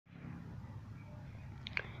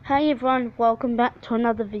Hey everyone, welcome back to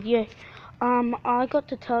another video. I got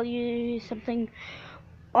to tell you something.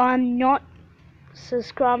 I'm not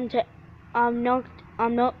subscribed to I'm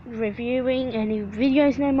not reviewing any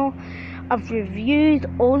videos anymore. I've reviewed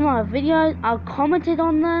all my videos, I've commented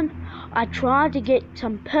on them, I tried to get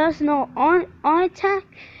some personal eye attack.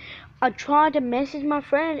 I tried to message my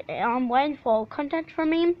friend, I'm waiting for contact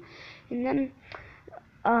from him, and then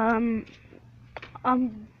I'm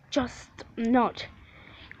just not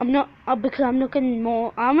because I'm not getting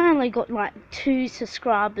more. I'm only got like 2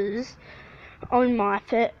 subscribers on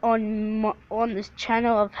on this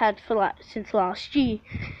channel I've had for like since last year,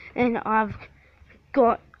 and I've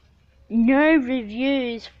got no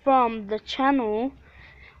reviews from the channel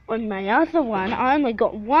on my other one. I only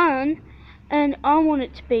got 1, and I want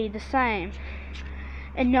it to be the same.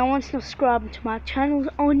 And no one's subscribing to my channel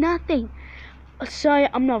or nothing. So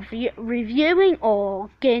I'm not reviewing or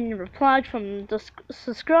getting replied from the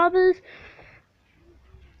subscribers.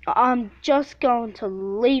 I'm just going to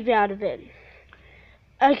leave out of it.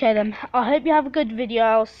 Okay then, I hope you have a good video.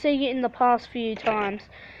 I'll see you in the past few times.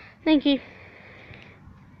 Thank you.